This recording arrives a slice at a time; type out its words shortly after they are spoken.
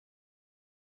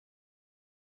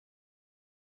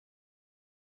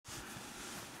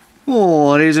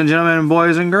Ladies and gentlemen,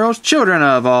 boys and girls, children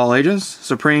of all ages,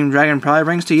 Supreme Dragon Pride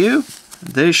brings to you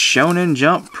this Shonen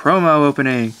Jump promo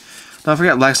opening. Don't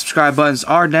forget, like, subscribe buttons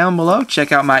are down below.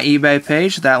 Check out my eBay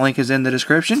page. That link is in the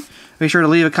description. Be sure to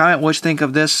leave a comment what you think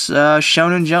of this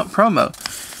Shonen Jump promo.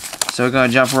 So we're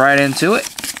going to jump right into it.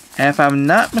 And if I'm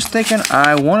not mistaken,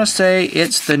 I want to say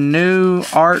it's the new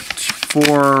art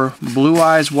for Blue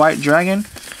Eyes White Dragon.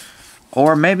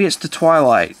 Or maybe it's the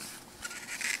Twilight.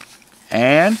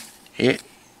 And it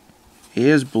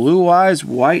is Blue Eyes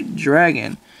White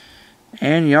Dragon.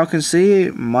 And y'all can see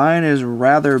mine is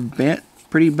rather bent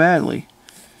pretty badly.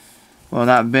 Well,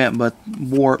 not bent, but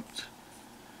warped.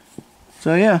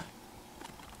 So yeah.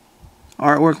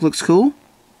 Artwork looks cool.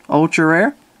 Ultra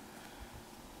rare.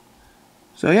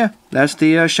 So yeah, that's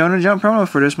the Shonen Jump promo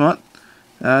for this month.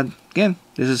 Again,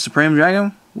 this is Supreme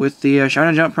Dragon with the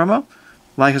Shonen Jump promo.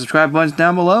 Like and subscribe buttons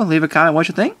down below. Leave a comment what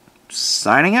you think.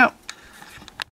 Signing out.